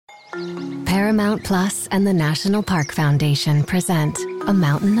Paramount Plus and the National Park Foundation present A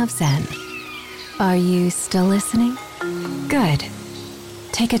Mountain of Zen. Are you still listening? Good.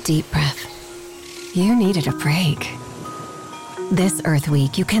 Take a deep breath. You needed a break. This Earth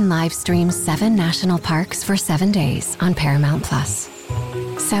Week, you can live stream 7 national parks for 7 days on Paramount Plus.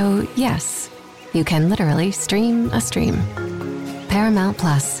 So, yes, you can literally stream a stream. Paramount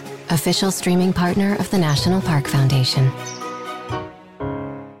Plus, official streaming partner of the National Park Foundation.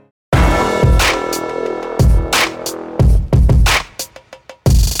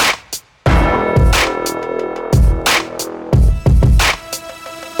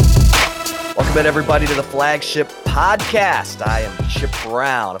 Welcome everybody to the Flagship Podcast. I am Chip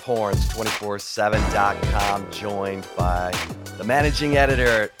Brown of Horns247.com, joined by the managing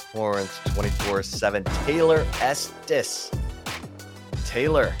editor at Horns247, Taylor Estes.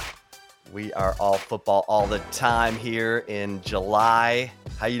 Taylor, we are all football all the time here in July.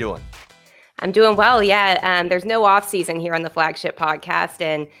 How you doing? I'm doing well. Yeah. There's no off season here on the Flagship Podcast.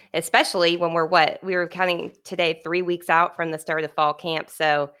 And especially when we were counting today 3 weeks out from the start of fall camp.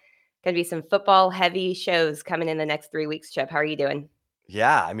 So going to be some football heavy shows coming in the next 3 weeks. Chip, how are you doing?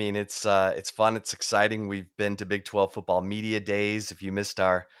 Yeah, I mean, it's fun. It's exciting. We've been to Big 12 football media days. If you missed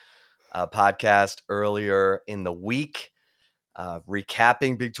our podcast earlier in the week,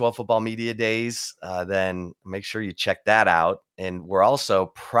 recapping Big 12 football media days, then make sure you check that out. And we're also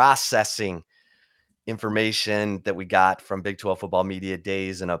processing information that we got from Big 12 football media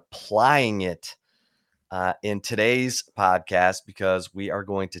days and applying it in today's podcast, because we are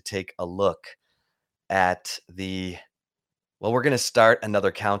going to take a look at we're going to start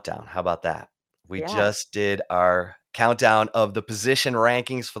another countdown. How about that? We just did our countdown of the position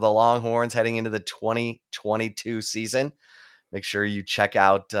rankings for the Longhorns heading into the 2022 season. Make sure you check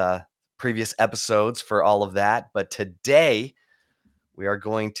out previous episodes for all of that. But today we are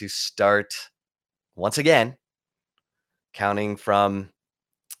going to start once again counting from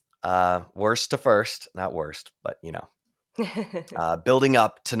worst to first, not worst, but building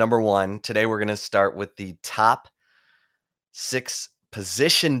up to number one. Today we're going to start with the top 6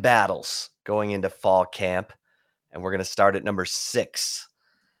 position battles going into fall camp, and we're going to start at number 6.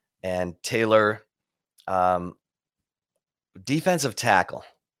 And Taylor, defensive tackle.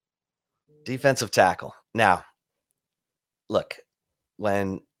 Now, look,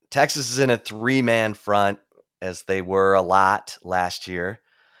 when Texas is in a 3-man front, as they were a lot last year,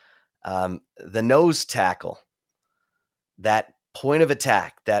 the nose tackle, that point of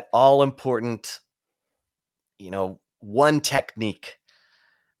attack, that all-important, one technique.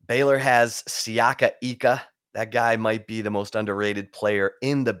 Baylor has Siaka Ika. That guy might be the most underrated player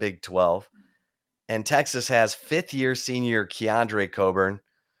in the Big 12. And Texas has 5th-year senior Keandre Coburn,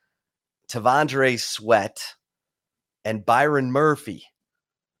 T'Vondre Sweat, and Byron Murphy,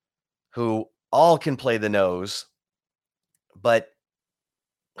 who all can play the nose. But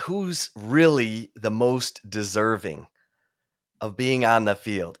who's really the most deserving of being on the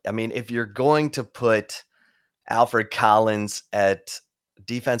field? I mean, if you're going to put Alfred Collins at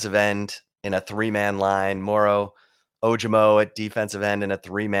defensive end in a 3-man line, Moro Ojimo at defensive end in a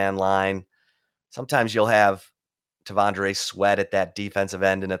 3-man line, sometimes you'll have T'Vondre Sweat at that defensive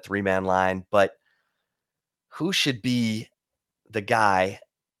end in a 3-man line, but who should be the guy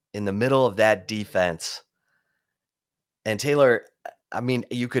in the middle of that defense? And Taylor, I mean,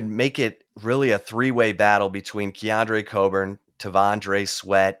 you could make it really a 3-way battle between Keandre Coburn, T'Vondre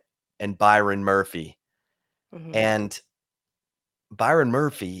Sweat, and Byron Murphy. Mm-hmm. And Byron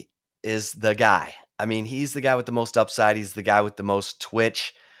Murphy is the guy. I mean, he's the guy with the most upside. He's the guy with the most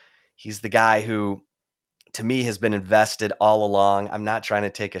twitch. He's the guy who, to me, has been invested all along. I'm not trying to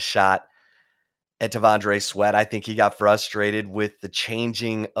take a shot at T'Vondre Sweat. I think he got frustrated with the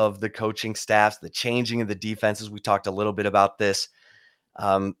changing of the coaching staffs, the changing of the defenses. We talked a little bit about this,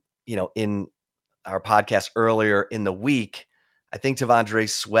 in our podcast earlier in the week. I think T'Vondre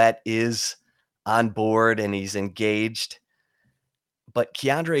Sweat is on board and he's engaged. But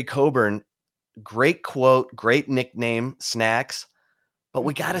Keandre Coburn, great quote, great nickname, Snacks. But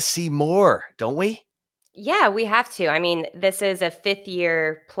we got to see more, don't we? Yeah, we have to. I mean, this is a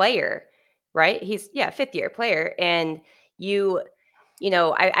 5th-year player, right? He's 5th-year player. And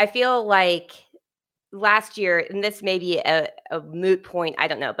I feel like last year, and this may be a moot point, I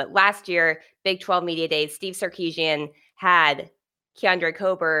don't know, but last year, Big 12 Media Days, Steve Sarkisian had Keandre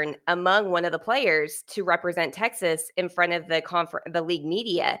Coburn among one of the players to represent Texas in front of the league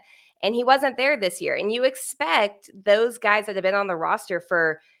media. And he wasn't there this year. And you expect those guys that have been on the roster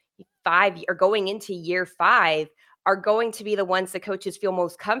for 5 or going into year 5 are going to be the ones that coaches feel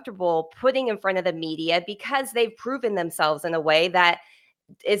most comfortable putting in front of the media, because they've proven themselves in a way that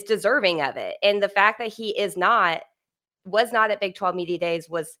is deserving of it. And the fact that he was not at Big 12 Media Days,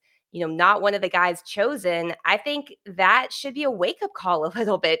 was, not one of the guys chosen, I think that should be a wake-up call a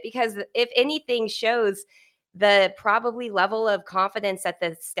little bit, because if anything shows the probably level of confidence that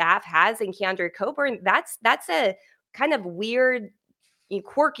the staff has in Keondre Coburn, that's a kind of weird,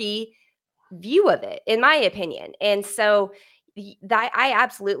 quirky view of it, in my opinion. And so that, I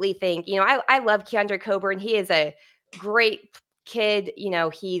absolutely think, I love Keondre Coburn. He is a great kid.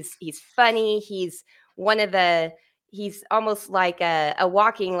 He's funny. He's he's almost like a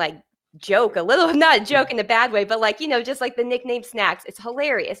walking like joke, a little, not a joke in a bad way, but like, just like the nickname Snacks. It's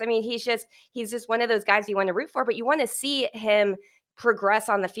hilarious. I mean, he's just one of those guys you want to root for, but you want to see him progress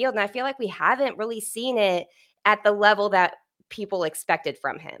on the field. And I feel like we haven't really seen it at the level that people expected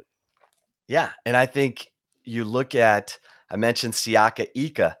from him. Yeah. And I think you look at, I mentioned Siaka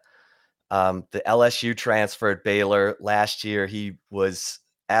Ika, the LSU transfer at Baylor last year. He was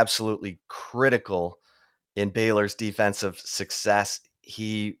absolutely critical in Baylor's defensive success.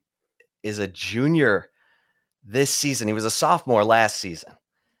 He is a junior this season. He was a sophomore last season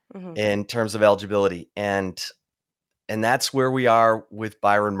in terms of eligibility. And that's where we are with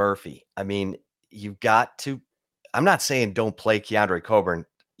Byron Murphy. I mean, you've got to, I'm not saying don't play Keondre Coburn.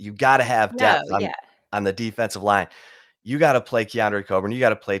 You got to have depth on the defensive line. You got to play Keondre Coburn. You got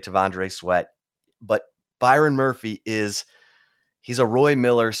to play T'Vondre Sweat. But Byron Murphy he's a Roy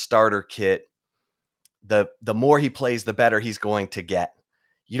Miller starter kit. The more he plays, the better he's going to get.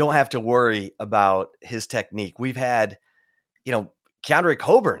 You don't have to worry about his technique. We've had, Keondre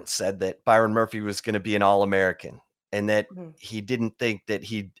Coburn said that Byron Murphy was going to be an All-American, and that he didn't think that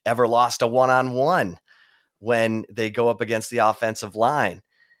he'd ever lost a one-on-one when they go up against the offensive line.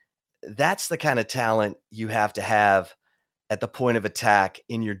 That's the kind of talent you have to have at the point of attack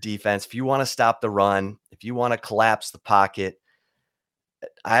in your defense. If you want to stop the run, if you want to collapse the pocket,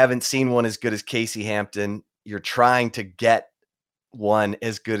 I haven't seen one as good as Casey Hampton. You're trying to get one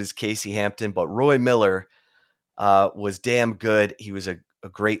as good as Casey Hampton, but Roy Miller was damn good. He was a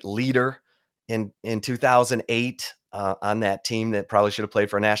great leader in 2008 on that team that probably should have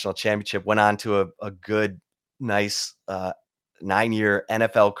played for a national championship, went on to a good, nice 9-year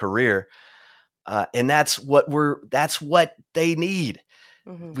NFL career. And that's what they need.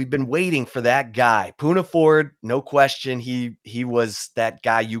 We've been waiting for that guy. Poona Ford, no question. He was that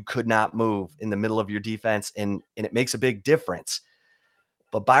guy you could not move in the middle of your defense, and it makes a big difference.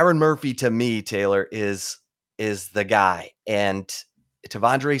 But Byron Murphy, to me, Taylor, is the guy. And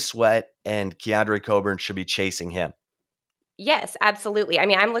T'Vondre Sweat and Keondre Coburn should be chasing him. Yes, absolutely. I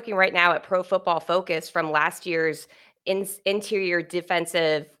mean, I'm looking right now at Pro Football Focus from last year's interior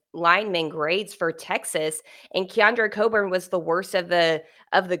defensive lineman grades for Texas, and Keondre Coburn was the worst of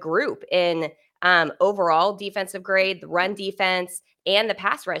the group in overall defensive grade, the run defense, and the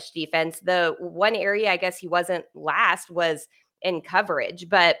pass rush defense. The one area I guess he wasn't last was in coverage,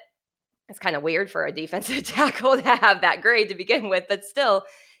 but it's kind of weird for a defensive tackle to have that grade to begin with. But still,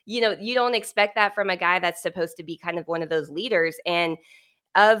 you don't expect that from a guy that's supposed to be kind of one of those leaders. And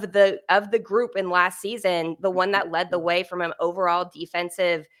of the group in last season, the one that led the way from an overall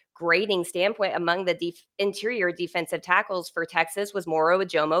defensive grading standpoint among the interior defensive tackles for Texas was Moro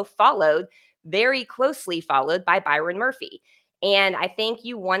Ojomo, very closely followed by Byron Murphy. And I think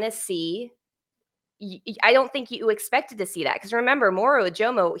you want to see, I don't think you expected to see that, because remember, Moro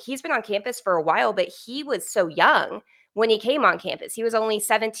Ojomo, he's been on campus for a while, but he was so young when he came on campus. He was only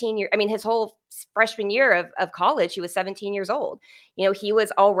 17 years. I mean, his whole freshman year of college, he was 17 years old. He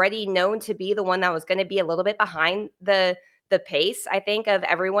was already known to be the one that was going to be a little bit behind the pace, I think, of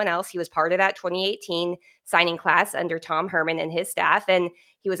everyone else. He was part of that 2018 signing class under Tom Herman and his staff. And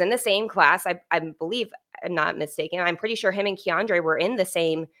he was in the same class. I believe, I'm not mistaken, I'm pretty sure him and Keondre were in the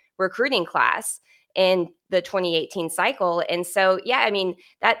same recruiting class in the 2018 cycle. And so, yeah, I mean,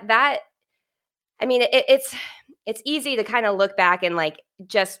 it's easy to kind of look back and like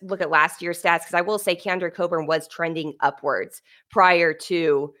just look at last year's stats, because I will say Keondre Coburn was trending upwards prior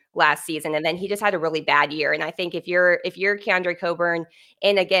to last season, and then he just had a really bad year. And I think if you're Keondre Coburn,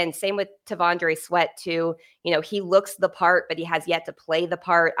 and again, same with T'Vondre Sweat too, he looks the part, but he has yet to play the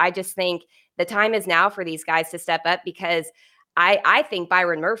part. I just think the time is now for these guys to step up, because I think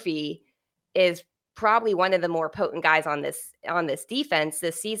Byron Murphy is probably one of the more potent guys on this defense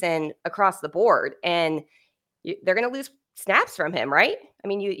this season across the board, and they're going to lose snaps from him, right? I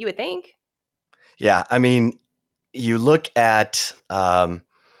mean, you would think. Yeah. I mean, you look at,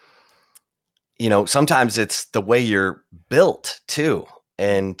 sometimes it's the way you're built too.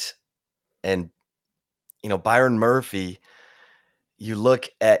 And Byron Murphy, you look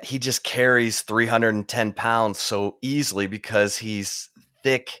at, he just carries 310 pounds so easily because he's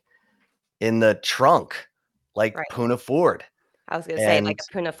thick in the trunk like Right. Poona Ford. I was going to say like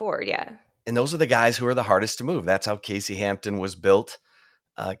And a Poona Ford. Yeah. and those are the guys who are the hardest to move. That's how Casey Hampton was built.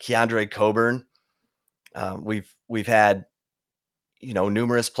 Keandre Coburn. We've had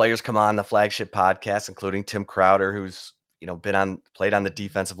numerous players come on the flagship podcast, including Tim Crowder, who's played on the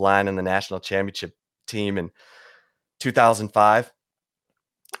defensive line in the national championship team in 2005,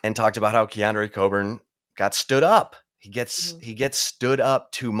 and talked about how Keandre Coburn got stood up. He gets stood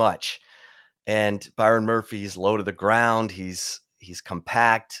up too much, and Byron Murphy's low to the ground. He's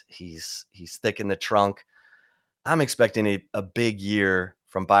compact. He's thick in the trunk. I'm expecting a big year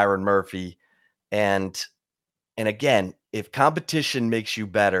from Byron Murphy, and again, if competition makes you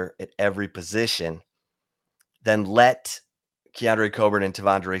better at every position, then let Keandre Coburn and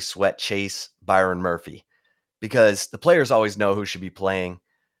T'Vondre Sweat chase Byron Murphy, because the players always know who should be playing.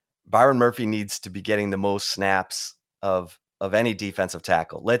 Byron Murphy needs to be getting the most snaps of any defensive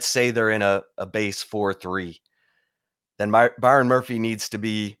tackle. Let's say they're in a base 4-3. Then Byron Murphy needs to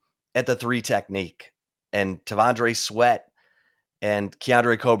be at the 3 technique, and T'Vondre Sweat and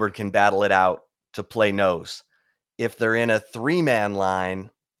Keandre Coburn can battle it out to play nose. If they're in a 3-man line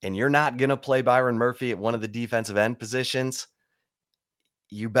and you're not going to play Byron Murphy at one of the defensive end positions,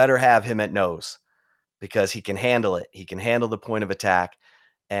 you better have him at nose, because he can handle it. He can handle the point of attack.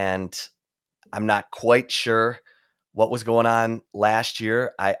 And I'm not quite sure what was going on last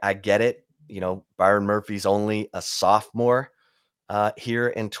year. I get it. Byron Murphy's only a sophomore here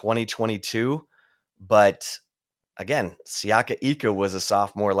in 2022, but again, Siaka Ika was a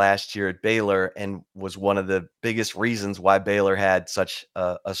sophomore last year at Baylor and was one of the biggest reasons why Baylor had such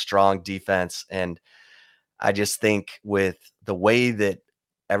a strong defense. And I just think with the way that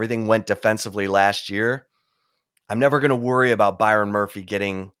everything went defensively last year, I'm never going to worry about Byron Murphy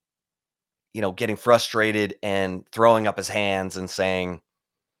getting frustrated and throwing up his hands and saying,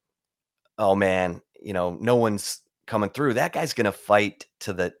 oh man, no one's coming through. That guy's going to fight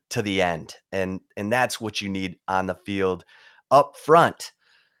to the end. And that's what you need on the field up front.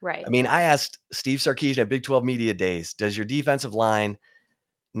 Right. I mean, I asked Steve Sarkisian at Big 12 Media Days, does your defensive line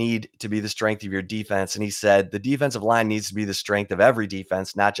need to be the strength of your defense? And he said, the defensive line needs to be the strength of every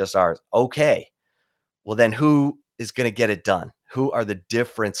defense, not just ours. Okay. Well, then who is going to get it done? Who are the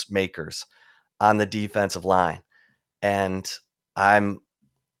difference makers on the defensive line? And I'm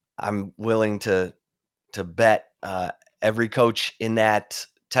willing to bet every coach in that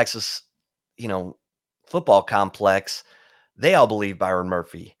Texas, football complex, they all believe Byron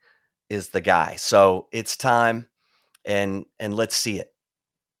Murphy is the guy. So it's time, and let's see it.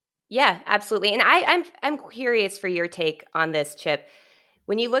 Yeah, absolutely. And I'm curious for your take on this, Chip.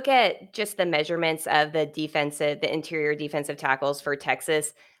 When you look at just the measurements of the interior defensive tackles for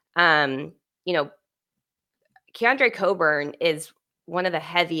Texas, Keandre Coburn is one of the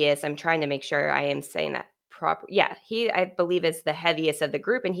heaviest. I'm trying to make sure I am saying that proper. Yeah, I believe is the heaviest of the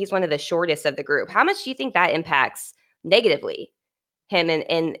group, and he's one of the shortest of the group. How much do you think that impacts negatively him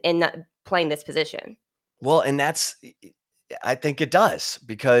in playing this position? Well, and I think it does,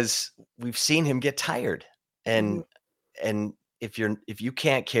 because we've seen him get tired, and if you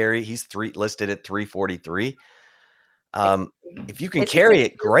can't carry, he's listed at 343. If you can carry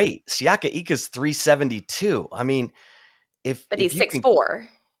it, great. Siaka Ika's 372. I mean, but he's 6'4".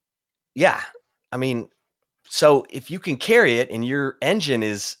 Yeah. I mean, so if you can carry it and your engine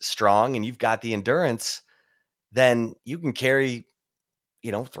is strong and you've got the endurance, then you can carry,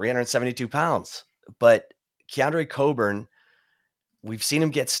 372 pounds. But Keandre Coburn, we've seen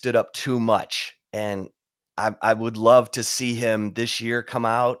him get stood up too much. And I would love to see him this year come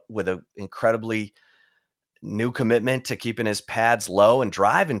out with an incredibly new commitment to keeping his pads low and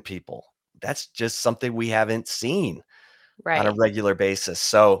driving people. That's just something we haven't seen on a regular basis.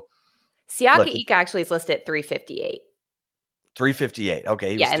 So Siaka Ika actually is listed at 358. 358.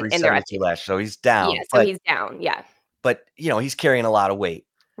 Okay. He was 372 last, so he's down. Yeah, so he's down. Yeah. But he's carrying a lot of weight.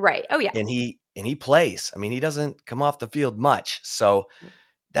 Right. Oh yeah. And he plays. I mean, he doesn't come off the field much. So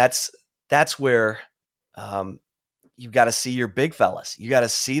that's where you got to see your big fellas. You got to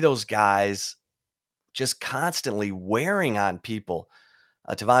see those guys just constantly wearing on people.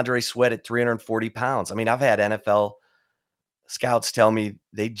 T'Vondre Sweat at 340 pounds. I mean, I've had NFL scouts tell me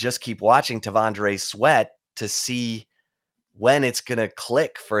they just keep watching T'Vondre Sweat to see when it's going to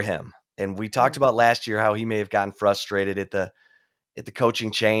click for him. And we talked about last year how he may have gotten frustrated at the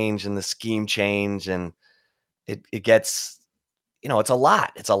coaching change and the scheme change. And it gets, it's a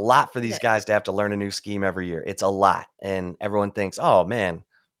lot. It's a lot for these guys to have to learn a new scheme every year. It's a lot. And everyone thinks, oh man,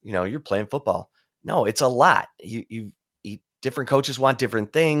 you're playing football. No, it's a lot. You different coaches want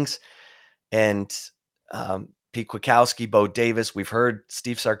different things. And Pete Kwiatkowski, Bo Davis. We've heard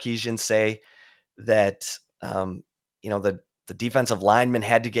Steve Sarkisian say that, the defensive linemen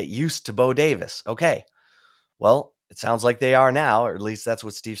had to get used to Bo Davis. Okay. Well, it sounds like they are now, or at least that's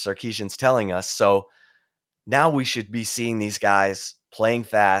what Steve Sarkisian's telling us. So now we should be seeing these guys playing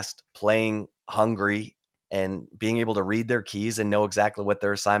fast, playing hungry, and being able to read their keys and know exactly what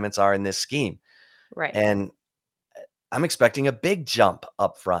their assignments are in this scheme. Right. And I'm expecting a big jump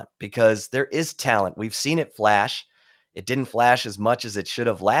up front because there is talent. We've seen it flash. It didn't flash as much as it should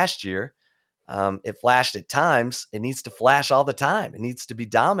have last year. It flashed at times. It needs to flash all the time. It needs to be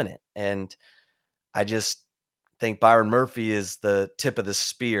dominant. And I just think Byron Murphy is the tip of the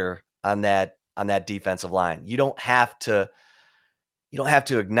spear on that defensive line. You don't have to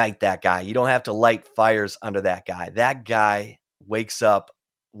ignite that guy. You don't have to light fires under that guy. That guy wakes up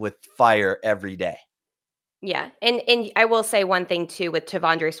with fire every day. Yeah. And I will say one thing too with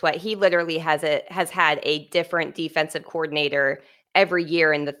T'Vondre Sweat. He literally has had a different defensive coordinator every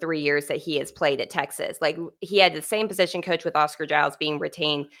year in the 3 years that he has played at Texas. Like, he had the same position coach with Oscar Giles being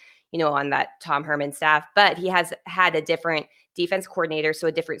retained, on that Tom Herman staff, but he has had a different defense coordinator, so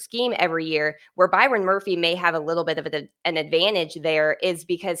a different scheme every year. Where Byron Murphy may have a little bit of an advantage there is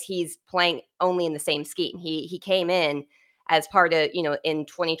because he's playing only in the same scheme. He came in as part of, in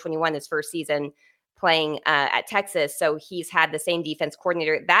 2021, his first season playing at Texas. So he's had the same defense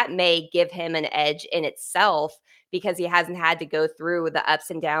coordinator. That may give him an edge in itself because he hasn't had to go through the ups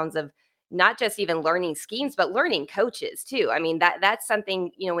and downs of not just even learning schemes, but learning coaches too. I mean, that's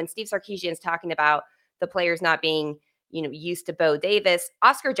something, when Steve Sarkisian is talking about the players not being, used to Bo Davis,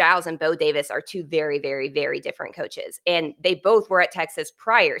 Oscar Giles and Bo Davis are two very, very, very different coaches. And they both were at Texas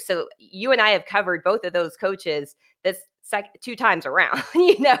prior. So you and I have covered both of those coaches this two times around.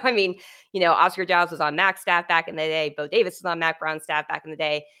 Oscar Giles was on Mac's staff back in the day. Bo Davis was on Mac Brown's staff back in the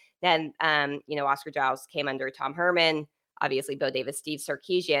day. Then, Oscar Giles came under Tom Herman, obviously Bo Davis, Steve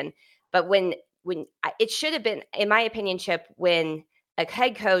Sarkisian. But when it should have been, in my opinion, Chip, when a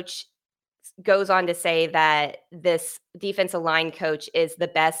head coach goes on to say that this defensive line coach is the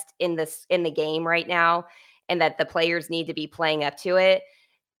best in the game right now, and that the players need to be playing up to it.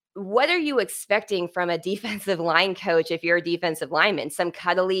 What are you expecting from a defensive line coach if you're a defensive lineman? Some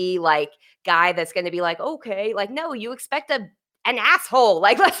cuddly guy that's going to be like, okay, no, you expect an asshole.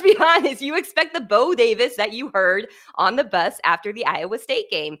 Let's be honest. You expect the Bo Davis that you heard on the bus after the Iowa State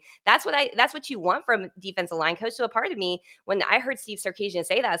game. That's what you want from a defensive line coach. So a part of me, when I heard Steve Sarkisian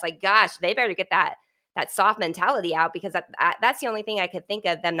say that, I was like, gosh, they better get that soft mentality out, because that's the only thing I could think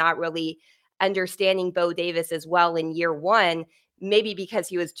of them not really understanding Bo Davis as well in year one. Maybe because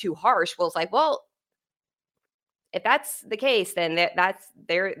he was too harsh. Well, it's like, well, if that's the case, then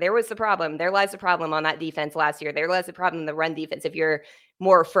there was the problem. There lies the problem on that defense last year. There lies the problem in the run defense. If you're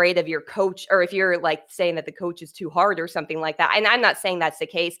more afraid of your coach, or if you're saying that the coach is too hard or something like that. And I'm not saying that's the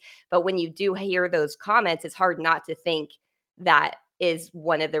case, but when you do hear those comments, it's hard not to think that is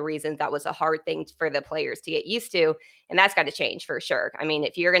one of the reasons that was a hard thing for the players to get used to. And that's got to change for sure. I mean,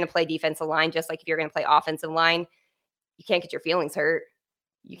 if you're going to play defensive line, just like if you're going to play offensive line, you can't get your feelings hurt.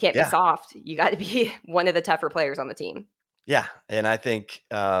 You can't be soft. You got to be one of the tougher players on the team. Yeah. And I think,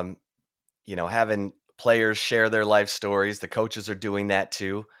 having players share their life stories, the coaches are doing that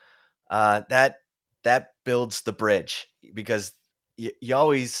too. That builds the bridge, because you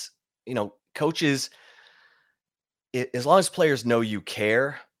always, coaches, as long as players know you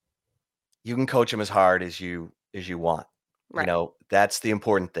care, you can coach them as hard as you want. Right. That's the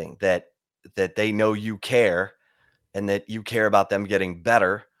important thing, that they know you care, and that you care about them getting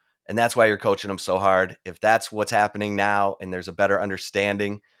better. And that's why you're coaching them so hard. If that's what's happening now, and there's a better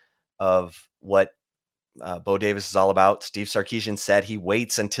understanding of what Bo Davis is all about, Steve Sarkisian said he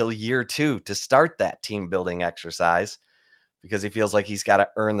waits until year 2 to start that team building exercise, because he feels like he's got to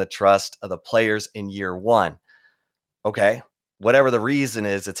earn the trust of the players in year 1. Okay. Whatever the reason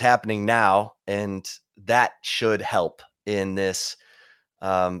is, it's happening now. And that should help in this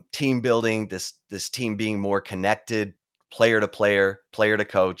team building, this team being more connected, player to player, player to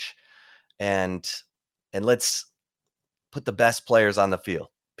coach, and let's put the best players on the field,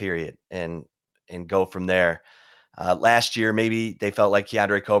 period, and go from there. Last year, maybe they felt like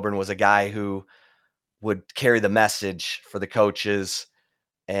Keondre Coburn was a guy who would carry the message for the coaches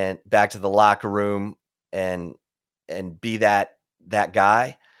and back to the locker room and be that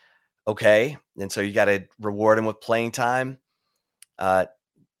guy. Okay. And so you got to reward him with playing time.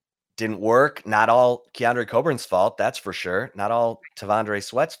 Didn't work. Not all Keondre Coburn's fault, that's for sure. Not all T'Vondre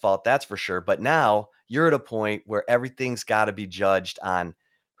Sweat's fault, that's for sure. But now you're at a point where everything's got to be judged on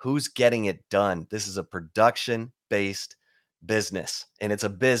who's getting it done. This is a production-based business, and it's a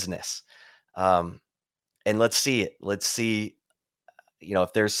business. And let's see it. Let's see,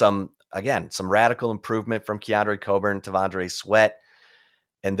 if there's some radical improvement from Keondre Coburn, T'Vondre Sweat,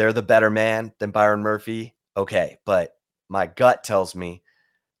 and they're the better man than Byron Murphy. Okay. But my gut tells me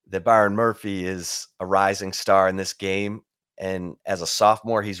that Byron Murphy is a rising star in this game. And as a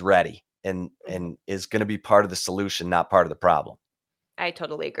sophomore, he's ready and is going to be part of the solution, not part of the problem. I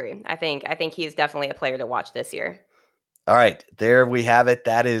totally agree. I think he's definitely a player to watch this year. All right, there we have it.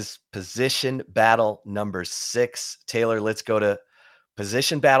 That is position battle number 6. Taylor, let's go to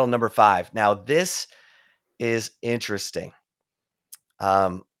position battle number 5. Now, this is interesting.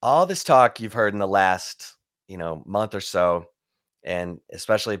 All this talk you've heard in the last, month or so, and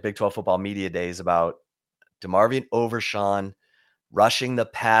especially Big 12 football media days about DeMarvion Overshown rushing the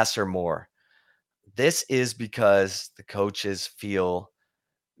passer more. This is because the coaches feel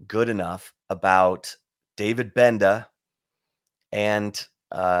good enough about David Benda and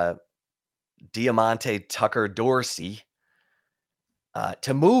Diamante Tucker Dorsey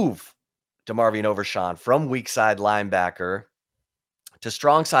to move DeMarvion Overshown from weak side linebacker to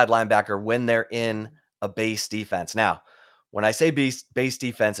strong side linebacker when they're in a base defense. Now, when I say base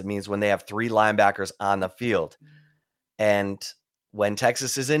defense, it means when they have 3 linebackers on the field. And when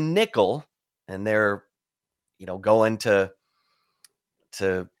Texas is in nickel and they're, going to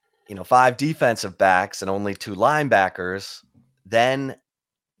 5 defensive backs and only 2 linebackers, then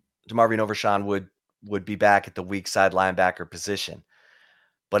DeMarvion Overshown would be back at the weak side linebacker position.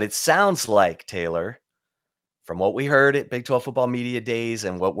 But it sounds like, Taylor, from what we heard at Big 12 football media days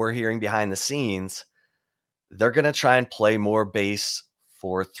and what we're hearing behind the scenes, they're going to try and play more base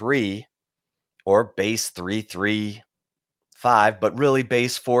 4-3 or base 3-3-5, but really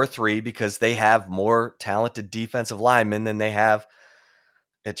base 4-3 because they have more talented defensive linemen than they have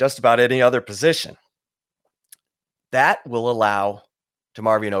at just about any other position. That will allow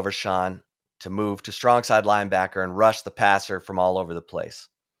DeMarvion Overshown to move to strong side linebacker and rush the passer from all over the place.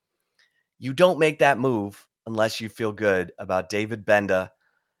 You don't make that move unless you feel good about David Benda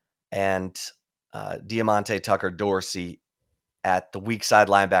and Diamante Tucker Dorsey at the weak side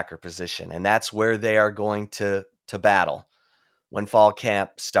linebacker position. And that's where they are going to battle when fall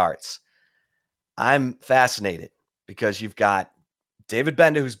camp starts. I'm fascinated because you've got David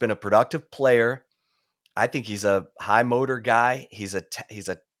Benda, who's been a productive player. I think he's a high motor guy. He's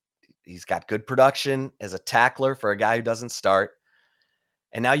got good production as a tackler for a guy who doesn't start.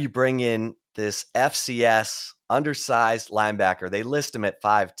 And now you bring in this FCS undersized linebacker. They list him at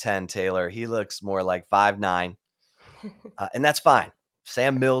 5'10", Taylor. He looks more like 5'9", and that's fine.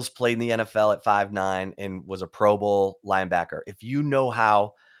 Sam Mills played in the NFL at 5'9" and was a Pro Bowl linebacker. If you know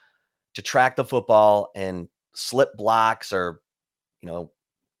how to track the football and slip blocks or,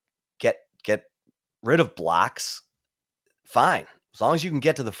 get rid of blocks, fine. As long as you can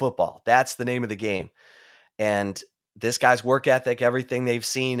get to the football, that's the name of the game. And this guy's work ethic, everything they've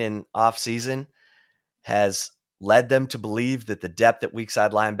seen in off season has led them to believe that the depth at weak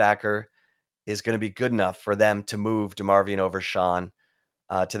side linebacker is going to be good enough for them to move DeMarvion Overshown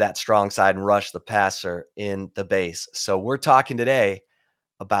to that strong side and rush the passer in the base. So we're talking today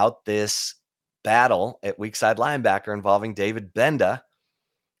about this battle at weak side linebacker involving David Benda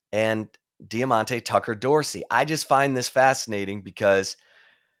and Diamante Tucker Dorsey. I just find this fascinating because,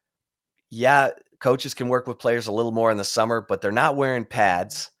 coaches can work with players a little more in the summer, but they're not wearing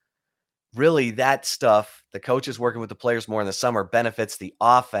pads. Really, that stuff, the coaches working with the players more in the summer benefits the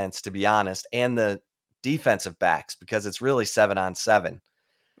offense, to be honest, and the defensive backs because it's really 7-on-7.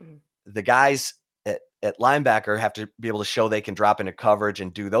 Mm-hmm. The guys at linebacker have to be able to show they can drop into coverage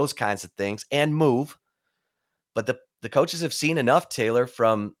and do those kinds of things and move. But the coaches have seen enough, Taylor,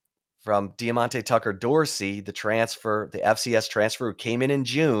 from Diamante Tucker Dorsey, the FCS transfer who came in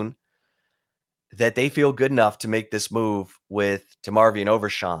June, that they feel good enough to make this move with DeMarvion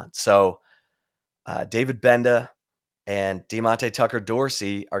Overshown. So David Benda and Diamante Tucker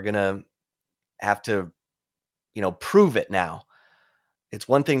Dorsey are going to have to, prove it now. It's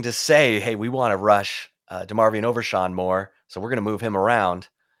one thing to say, hey, we want to rush DeMarvion Overshown more, so we're going to move him around.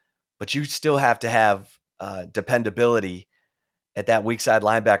 But you still have to have dependability at that weak side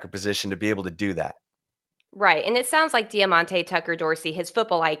linebacker position to be able to do that. Right. And it sounds like Diamante Tucker Dorsey, his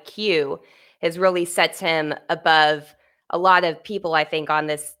football IQ has really sets him above a lot of people, I think, on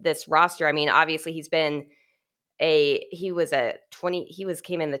this roster. I mean, obviously came in the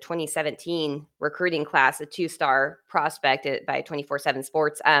 2017 recruiting class, a 2-star prospect by 24/7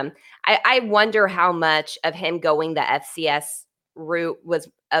 Sports. I wonder how much of him going the FCS route was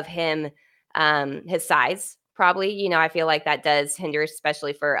of him, his size, probably. I feel like that does hinder,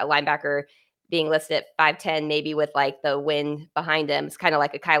 especially for a linebacker being listed at 5'10", maybe with like the wind behind him. It's kind of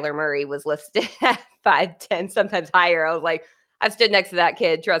like a Kyler Murray was listed at 5'10", sometimes higher. I was like, I stood next to that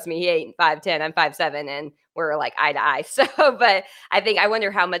kid. Trust me, he ain't 5'10". I'm 5'7", and we're like eye to eye. So, but I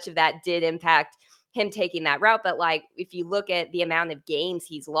wonder how much of that did impact him taking that route. But like, if you look at the amount of games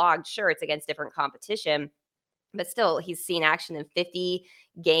he's logged, sure, it's against different competition, but still, he's seen action in 50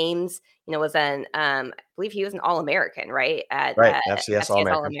 games. Was I believe he was an All-American, right? At Right, FCS FCS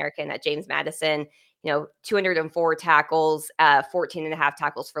All-American. All-American at James Madison. 204 tackles, 14 and a half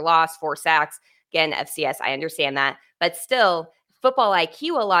tackles for loss, 4 sacks. Again, FCS, I understand that. But still, football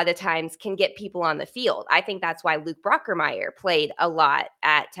IQ a lot of times can get people on the field. I think that's why Luke Brockermeyer played a lot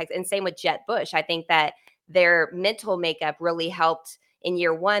at Texas. And same with Jet Bush. I think that their mental makeup really helped in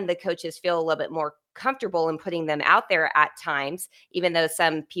year one. The coaches feel a little bit more comfortable in putting them out there at times, even though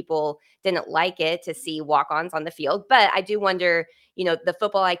some people didn't like it to see walk-ons on the field. But I do wonder, the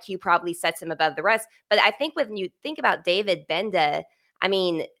football IQ probably sets him above the rest. But I think when you think about David Benda, I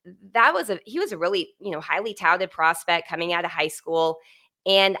mean, he was a really, highly touted prospect coming out of high school.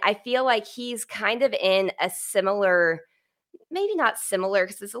 And I feel like he's kind of in a similar, maybe not similar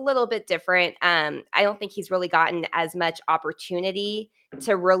because it's a little bit different. I don't think he's really gotten as much opportunity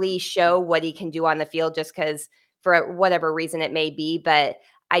to really show what he can do on the field just because for whatever reason it may be. But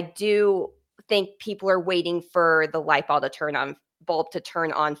I do think people are waiting for the light bulb to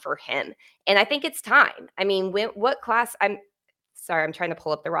turn on for him. And I think it's time. I mean, what class I'm trying to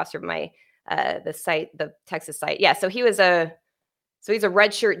pull up the roster of my the Texas site. Yeah, so he's a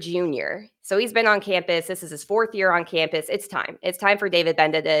redshirt junior. So he's been on campus. This is his 4th year on campus. It's time. It's time for David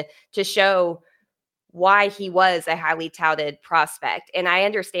Benda to show why he was a highly touted prospect. And I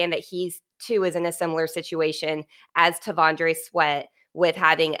understand that he's too is in a similar situation as T'Vondre Sweat with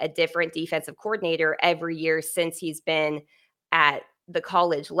having a different defensive coordinator every year since he's been at the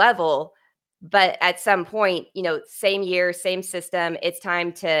college level. But at some point, same year, same system, it's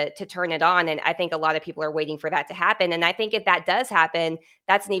time to turn it on. And I think a lot of people are waiting for that to happen. And I think if that does happen,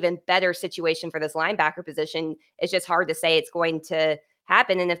 that's an even better situation for this linebacker position. It's just hard to say it's going to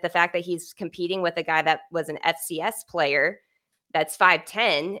happen. And if the fact that he's competing with a guy that was an FCS player that's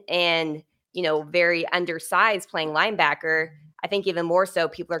 5'10" and, very undersized playing linebacker, I think even more so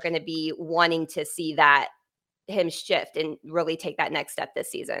people are going to be wanting to see that him shift and really take that next step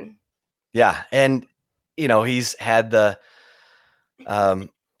this season. Yeah. And, he's had he's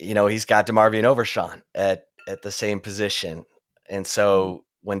got DeMarvion Overshawn at the same position. And so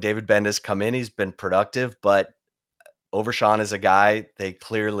when David Benda's come in, he's been productive, but Overshawn is a guy they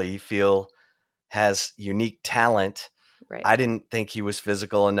clearly feel has unique talent. Right. I didn't think he was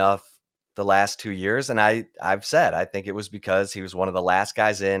physical enough the last 2 years. And I've said, I think it was because he was one of the last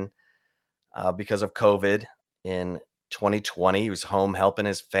guys in because of COVID in 2020. He was home helping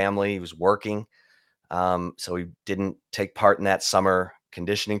his family. He was working. So he didn't take part in that summer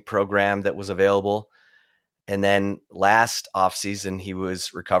conditioning program that was available. And then last offseason, he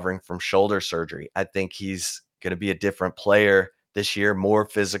was recovering from shoulder surgery. I think he's going to be a different player this year, more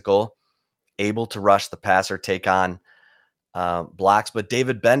physical, able to rush the passer, take on blocks. But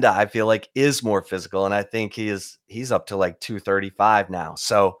David Benda, I feel like, is more physical. And I think he's up to like 235 now.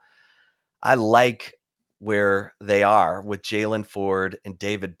 So I like where they are with Jaylan Ford and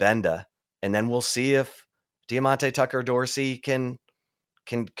David Benda. And then we'll see if Diamante Tucker-Dorsey can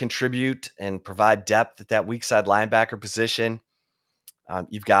contribute and provide depth at that weak side linebacker position.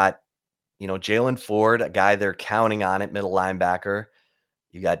 You've got, Jaylan Ford, a guy they're counting on at middle linebacker.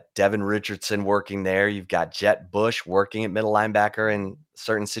 You got Devin Richardson working there. You've got Jet Bush working at middle linebacker in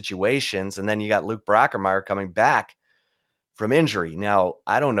certain situations. And then you got Luke Brockermeyer coming back from injury. Now,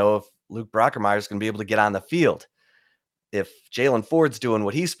 I don't know if Luke Brockermeyer is going to be able to get on the field. If Jaylan Ford's doing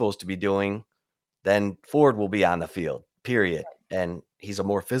what he's supposed to be doing, then Ford will be on the field, period. And he's a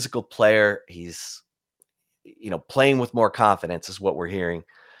more physical player. He's, playing with more confidence is what we're hearing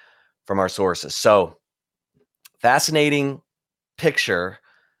from our sources. So fascinating picture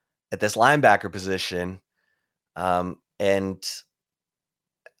at this linebacker position. And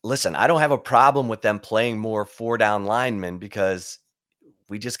listen, I don't have a problem with them playing more 4-down linemen because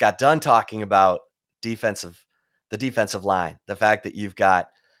we just got done talking about the defensive line. The fact that you've got,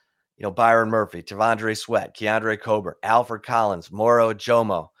 Byron Murphy, T'Vondre Sweat, Keandre Coburn, Alfred Collins, Moro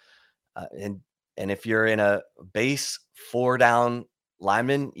Jomo. And if you're in a base 4-down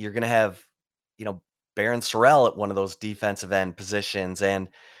lineman, you're going to have, Baron Sorrell at one of those defensive end positions and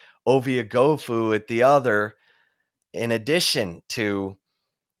Ovie Oghoufo at the other, in addition to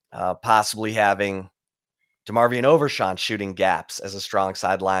possibly having DeMarvion Overshawn shooting gaps as a strong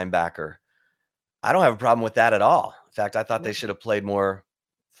side linebacker. I don't have a problem with that at all. In fact, I thought they should have played more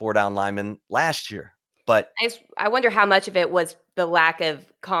 4-down linemen last year. But I wonder how much of it was the lack of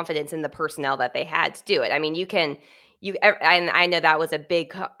confidence in the personnel that they had to do it. I mean, and I know that was a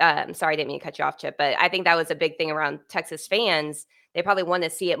big, sorry, I didn't mean to cut you off, Chip, but I think that was a big thing around Texas fans. They probably wanted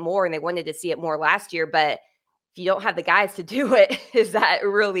to see it more, and they wanted to see it more last year, but if you don't have the guys to do it, is that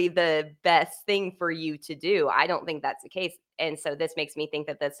really the best thing for you to do? I don't think that's the case. And so this makes me think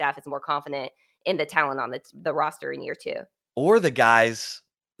that the staff is more confident in the talent on the roster in year 2. Or the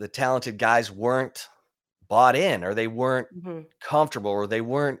talented guys weren't bought in, or they weren't comfortable, or they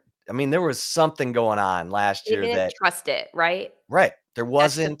weren't. I mean, there was something going on last year didn't that trust it, right? Right. There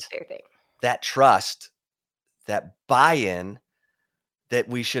wasn't that trust, that buy-in that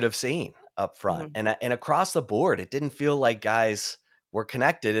we should have seen up front. And across the board, it didn't feel like guys were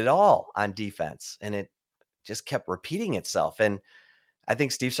connected at all on defense. And it just kept repeating itself. And I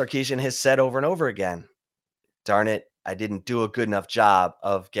think Steve Sarkisian has said over and over again, darn it, I didn't do a good enough job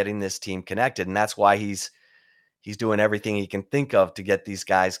of getting this team connected. And that's why he's doing everything he can think of to get these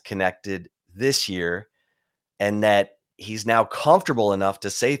guys connected this year. And that he's now comfortable enough to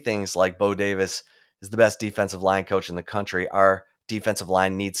say things like Bo Davis is the best defensive line coach in the country. Our defensive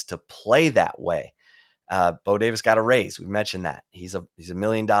line needs to play that way. Bo Davis got a raise. We mentioned that. He's a $1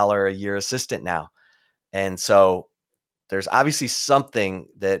 million a year assistant now. And so there's obviously something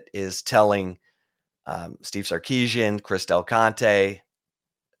that is telling Steve Sarkisian, Chris Del Conte,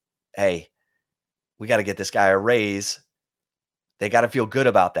 hey, we got to get this guy a raise. They got to feel good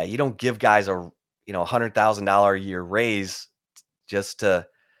about that. You don't give guys a $100,000 a year raise just to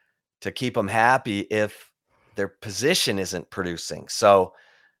keep them happy if their position isn't producing. So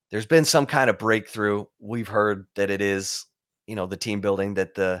there's been some kind of breakthrough. We've heard that it is, the team building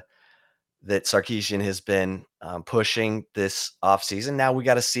that Sarkisian has been pushing this offseason. Now we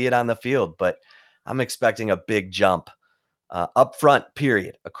got to see it on the field, but I'm expecting a big jump up front,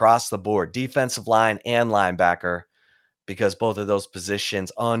 period, across the board, defensive line and linebacker, because both of those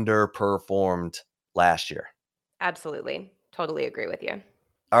positions underperformed last year. Absolutely. Totally agree with you.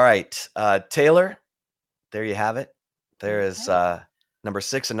 All right. Taylor, there you have it. There is number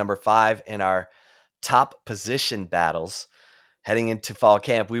 6 and number 5 in our top position battles. Heading into fall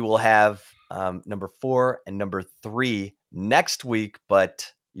camp, we will have number 4 and number 3 next week, but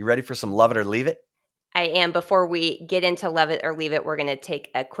you ready for some love it or leave it? I am. Before we get into love it or leave it, we're going to take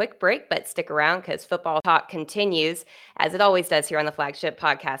a quick break, but stick around because football talk continues as it always does here on the Flagship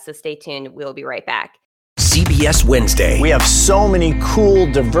Podcast. So stay tuned. We'll be right back. CBS Wednesday. We have so many cool,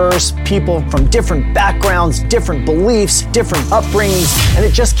 diverse people from different backgrounds, different beliefs, different upbringings, and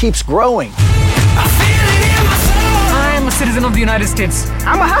it just keeps growing. I'm a citizen of the United States.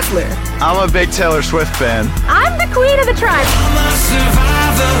 I'm a hustler. I'm a big Taylor Swift fan. I'm the queen of the tribe.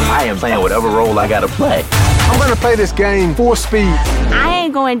 I am playing whatever role I gotta play. I'm gonna play this game full speed. I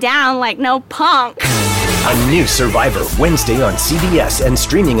ain't going down like no punk. A new Survivor Wednesday on CBS and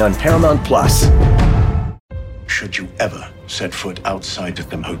streaming on Paramount Plus. Should you ever set foot outside of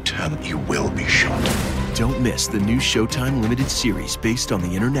the hotel, you will be shot. Don't miss the new Showtime limited series based on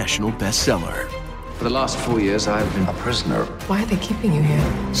the international bestseller. For the last 4 years, I've been a prisoner. Why are they keeping you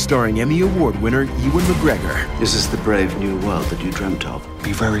here? Starring Emmy Award winner Ewan McGregor. This is the brave new world that you dreamt of.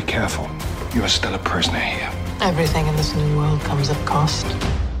 Be very careful. You are still a prisoner here. Everything in this new world comes at cost.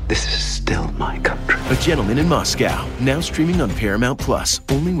 This is still my country. A Gentleman in Moscow, now streaming on Paramount Plus,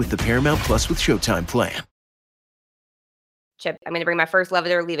 only with the Paramount Plus with Showtime plan. Chip, I'm going to bring my first love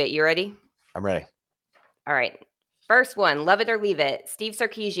it or leave it. You ready? I'm ready. All right. First one, love it or leave it. Steve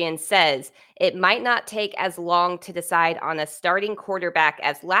Sarkisian says it might not take as long to decide on a starting quarterback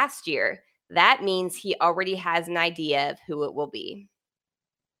as last year. That means he already has an idea of who it will be.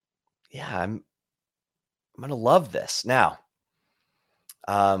 Yeah, I'm going to love this. Now,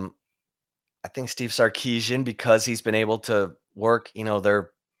 I think Steve Sarkisian, because he's been able to work,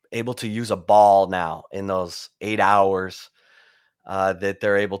 they're able to use a ball now in those 8 hours that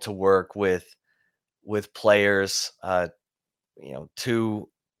they're able to work with players, 2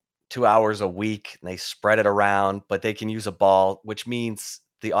 hours a week, and they spread it around, but they can use a ball, which means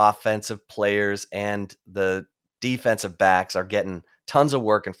the offensive players and the defensive backs are getting tons of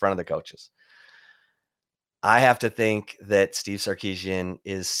work in front of the coaches. I have to think that Steve Sarkisian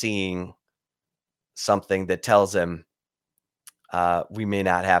is seeing something that tells him we may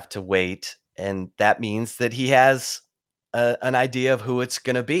not have to wait. And that means that he has an idea of who it's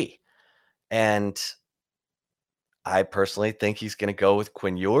going to be. And I personally think he's going to go with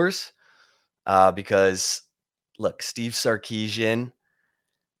Quinn Ewers because, look, Steve Sarkisian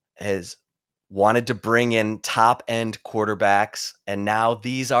has wanted to bring in top-end quarterbacks, and now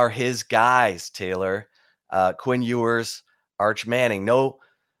these are his guys, Taylor. Quinn Ewers, Arch Manning. No,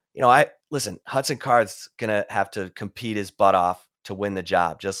 listen, Hudson Card's going to have to compete his butt off to win the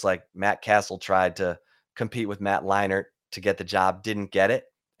job, just like Matt Castle tried to compete with Matt Leinart to get the job, didn't get it,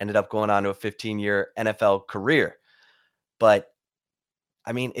 ended up going on to a 15-year NFL career. But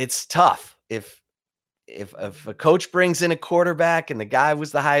I mean, it's tough. If a coach brings in a quarterback and the guy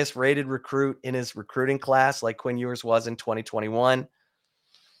was the highest rated recruit in his recruiting class, like Quinn Ewers was in 2021,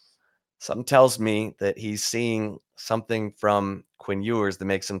 something tells me that he's seeing something from Quinn Ewers that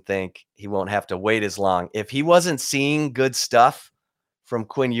makes him think he won't have to wait as long. If he wasn't seeing good stuff from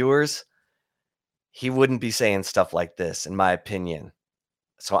Quinn Ewers, he wouldn't be saying stuff like this, in my opinion.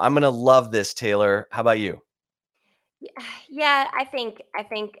 So I'm going to love this, Taylor. How about you? Yeah, I think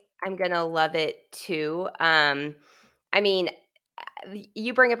I'm going to love it too. I mean,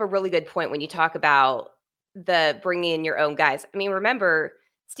 you bring up a really good point when you talk about the bringing in your own guys. I mean, remember,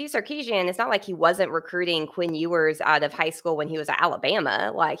 Steve Sarkisian, it's not like he wasn't recruiting Quinn Ewers out of high school when he was at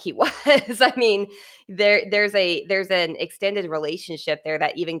Alabama, like he was. I mean, there's an extended relationship there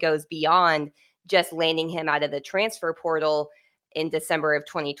that even goes beyond just landing him out of the transfer portal in December of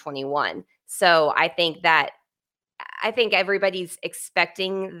 2021. So I think everybody's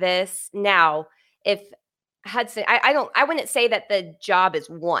expecting this. Now, if Hudson, I wouldn't say that the job is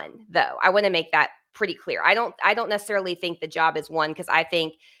won, though. I want to make that pretty clear. I don't necessarily think the job is won, because I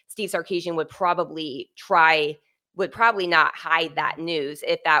think Steve Sarkisian would probably not hide that news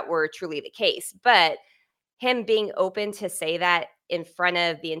if that were truly the case. But him being open to say that in front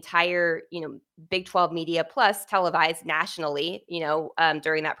of the entire, Big 12 media, plus televised nationally,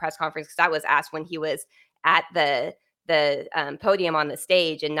 during that press conference, because that was asked when he was at the podium on the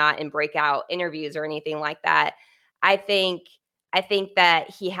stage and not in breakout interviews or anything like that. I think that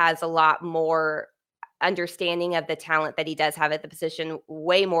he has a lot more understanding of the talent that he does have at the position,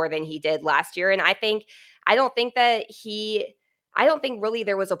 way more than he did last year. And I don't think really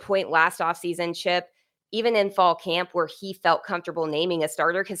there was a point last offseason, Chip, even in fall camp, where he felt comfortable naming a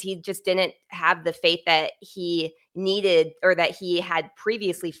starter, because he just didn't have the faith that he needed, or that he had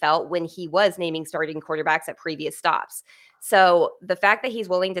previously felt when he was naming starting quarterbacks at previous stops. So the fact that he's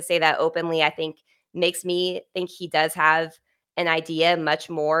willing to say that openly, I think, makes me think he does have an idea much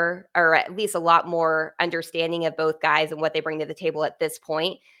more, or at least a lot more understanding of both guys and what they bring to the table at this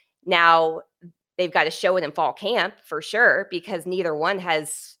point. Now, they've got to show it in fall camp for sure, because neither one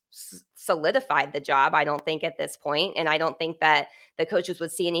has solidified the job, I don't think, at this point. And I don't think that the coaches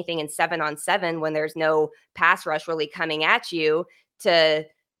would see anything in 7-on-7 when there's no pass rush really coming at you to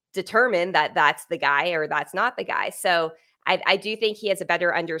determine that that's the guy or that's not the guy. So I do think he has a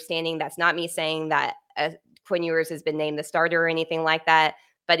better understanding. That's not me saying that Quinn Ewers has been named the starter or anything like that.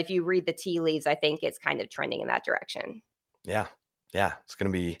 But if you read the tea leaves, I think it's kind of trending in that direction. Yeah. It's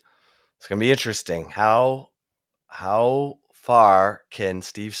going to be interesting. How far can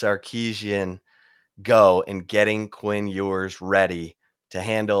Steve Sarkisian go in getting Quinn Ewers ready to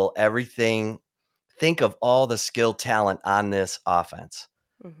handle everything? Think of all the skill talent on this offense.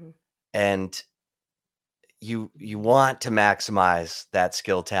 Mm-hmm. And you want to maximize that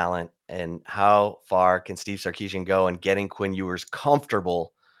skill talent. And how far can Steve Sarkisian go in getting Quinn Ewers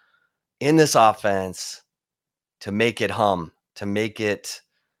comfortable in this offense to make it hum, to make it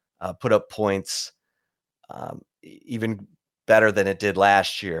put up points even better than it did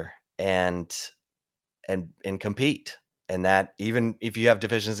last year, and compete. And that, even if you have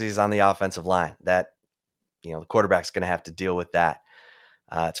deficiencies on the offensive line, that, the quarterback's going to have to deal with that.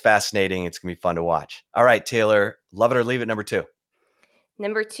 It's fascinating. It's going to be fun to watch. All right, Taylor, love it or leave it, number 2.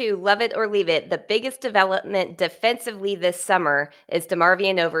 Number 2, love it or leave it. The biggest development defensively this summer is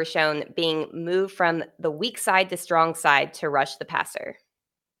DeMarvion Overshown being moved from the weak side to strong side to rush the passer.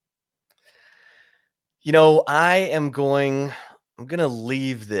 I'm going to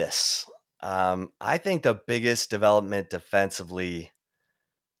leave this. I think the biggest development defensively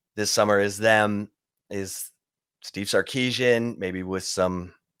this summer is Steve Sarkisian, maybe with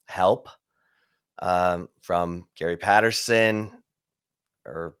some help from Gary Patterson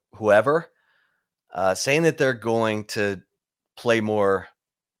or whoever, saying that they're going to play more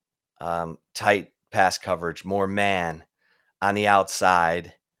tight pass coverage, more man on the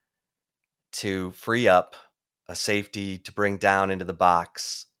outside to free up a safety to bring down into the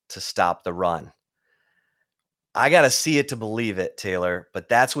box to stop the run. I got to see it to believe it, Taylor, but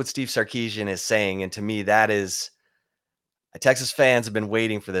that's what Steve Sarkisian is saying. And to me, that is, Texas fans have been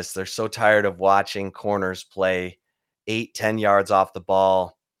waiting for this. They're so tired of watching corners play 8-10 yards off the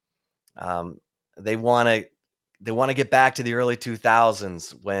ball. They want to get back to the early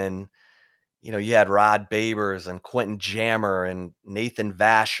 2000s when, you had Rod Babers and Quentin Jammer and Nathan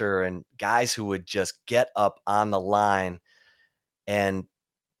Vasher and guys who would just get up on the line and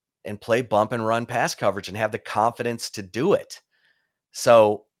play bump and run pass coverage and have the confidence to do it.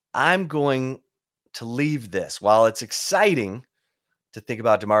 So I'm going to leave this. While it's exciting to think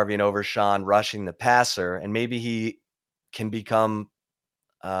about DeMarvion Overshown rushing the passer, and maybe he can become,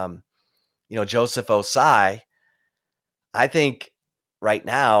 Joseph Osai, I think right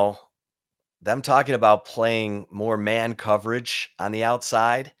now, them talking about playing more man coverage on the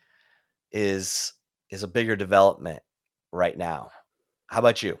outside is a bigger development right now. How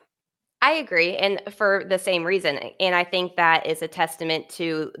about you? I agree, and for the same reason. And I think that is a testament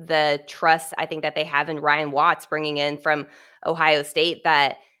to the trust I think that they have in Ryan Watts bringing in from Ohio State,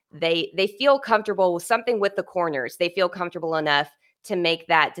 that they feel comfortable with something with the corners. They feel comfortable enough to make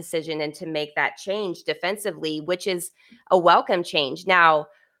that decision and to make that change defensively, which is a welcome change. Now,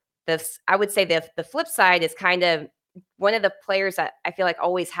 I would say the flip side is kind of one of the players that I feel like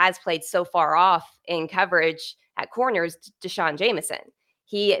always has played so far off in coverage at corners, Deshaun Jameson.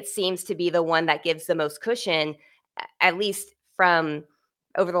 He seems to be the one that gives the most cushion, at least from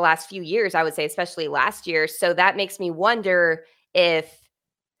over the last few years, I would say, especially last year. So that makes me wonder if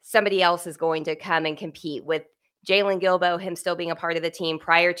somebody else is going to come and compete with Jalen Gilbo, him still being a part of the team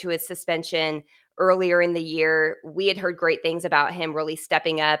prior to his suspension earlier in the year. We had heard great things about him really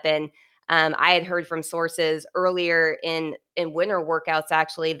stepping up. And I had heard from sources earlier in winter workouts,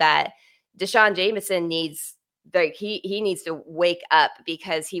 actually, that Deshaun Jameson needs he needs to wake up,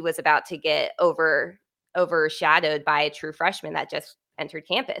 because he was about to get overshadowed by a true freshman that just entered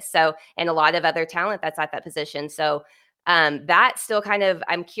campus. So, and a lot of other talent that's at that position. So that still kind of,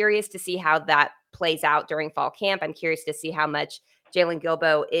 I'm curious to see how that plays out during fall camp. I'm curious to see how much Jalen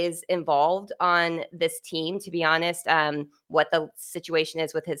Gilbo is involved on this team, to be honest. What the situation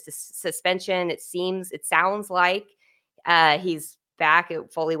is with his suspension. It sounds like he's back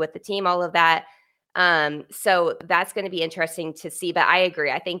fully with the team, all of that. So that's going to be interesting to see. But I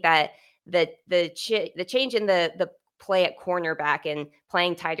agree. I think that the change in the play at cornerback and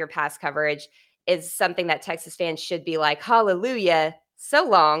playing tighter pass coverage is something that Texas fans should be like, hallelujah, so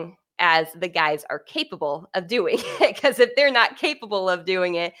long as the guys are capable of doing it. Because if they're not capable of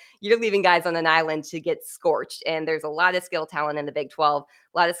doing it, you're leaving guys on an island to get scorched. And there's a lot of skill talent in the Big 12,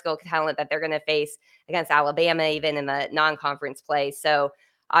 a lot of skill talent that they're going to face against Alabama, even in the non-conference play. So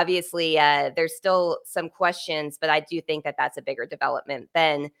obviously, there's still some questions, but I do think that that's a bigger development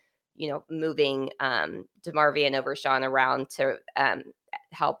than, moving DeMarvion Overshown around to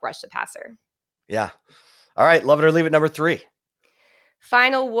help rush the passer. Yeah. All right. Love it or leave it, number 3.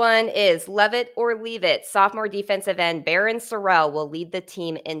 Final one is love it or leave it. Sophomore defensive end Barryn Sorrell will lead the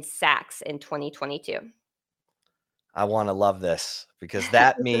team in sacks in 2022. I want to love this, because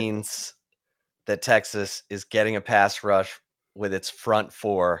that means that Texas is getting a pass rush with its front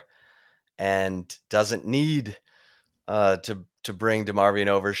four and doesn't need to bring DeMarvion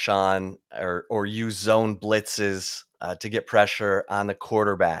Overshown or use zone blitzes to get pressure on the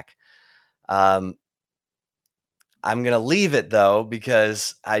quarterback. I'm going to leave it, though,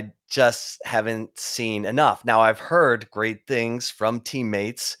 because I just haven't seen enough. Now, I've heard great things from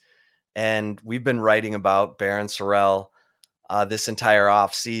teammates, and we've been writing about Barryn Sorrell this entire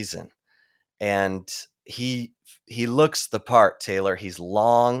offseason. And he looks the part, Taylor. He's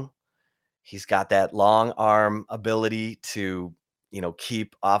long. He's got that long arm ability to,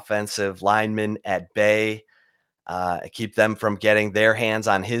 keep offensive linemen at bay, keep them from getting their hands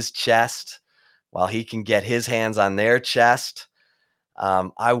on his chest while he can get his hands on their chest.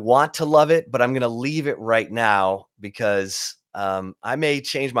 I want to love it, but I'm going to leave it right now, because I may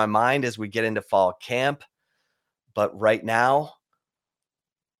change my mind as we get into fall camp. But right now,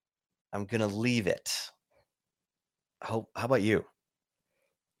 I'm going to leave it. How about you?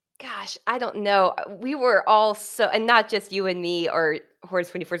 Gosh, I don't know. We were all and not just you and me or Horns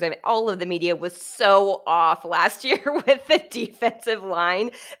 24/7, all of the media was so off last year with the defensive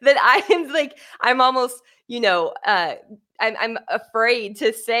line that I'm almost, I'm afraid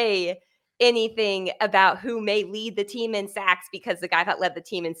to say anything about who may lead the team in sacks, because the guy that led the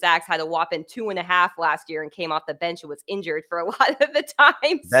team in sacks had a whopping 2.5 last year and came off the bench and was injured for a lot of the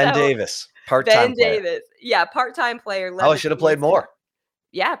time. Ben Davis, part-time player. Davis. Yeah, part-time player. Oh, should have played more.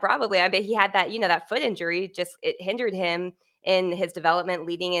 Yeah, probably. I bet he had that, that foot injury, just it hindered him in his development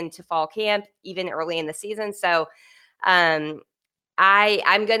leading into fall camp, even early in the season. So I'm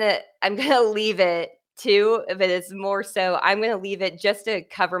gonna leave it too, but it's more so I'm gonna leave it just to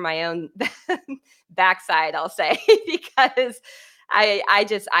cover my own backside, I'll say, because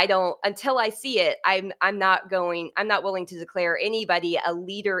I don't, until I see it, I'm not willing to declare anybody a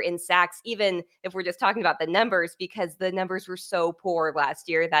leader in sacks, even if we're just talking about the numbers, because the numbers were so poor last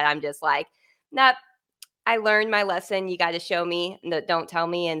year that I'm just like, nope, I learned my lesson. You got to show me, don't tell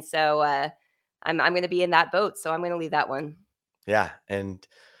me. And so I'm going to be in that boat. So I'm going to leave that one. Yeah. And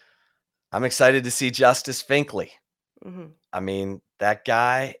I'm excited to see Justice Finkley. Mm-hmm. I mean, that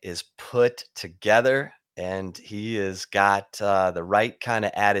guy is put together and he has got the right kind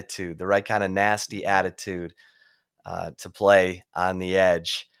of attitude, the right kind of nasty attitude to play on the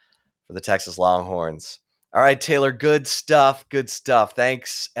edge for the Texas Longhorns. All right, Taylor, good stuff. Good stuff.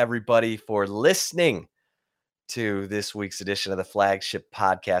 Thanks, everybody, for listening to this week's edition of the Flagship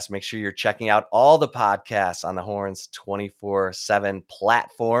Podcast. Make sure you're checking out all the podcasts on the Horns 24/7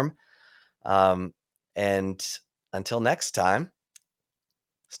 platform. And until next time,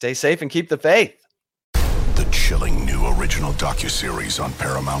 stay safe and keep the faith. The chilling new original docuseries on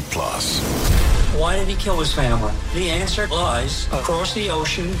Paramount Plus. Why did he kill his family? The answer lies across the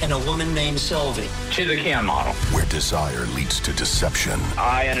ocean in a woman named Sylvie. She's a CAN model. Where desire leads to deception.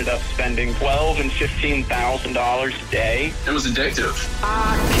 I ended up spending $12,000 and $15,000 a day. It was addictive.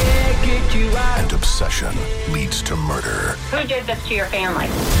 I can't get you out. And obsession leads to murder. Who did this to your family?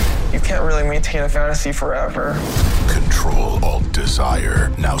 You can't really maintain a fantasy forever. Control Alt Desire.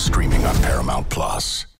 Now streaming on Paramount Plus.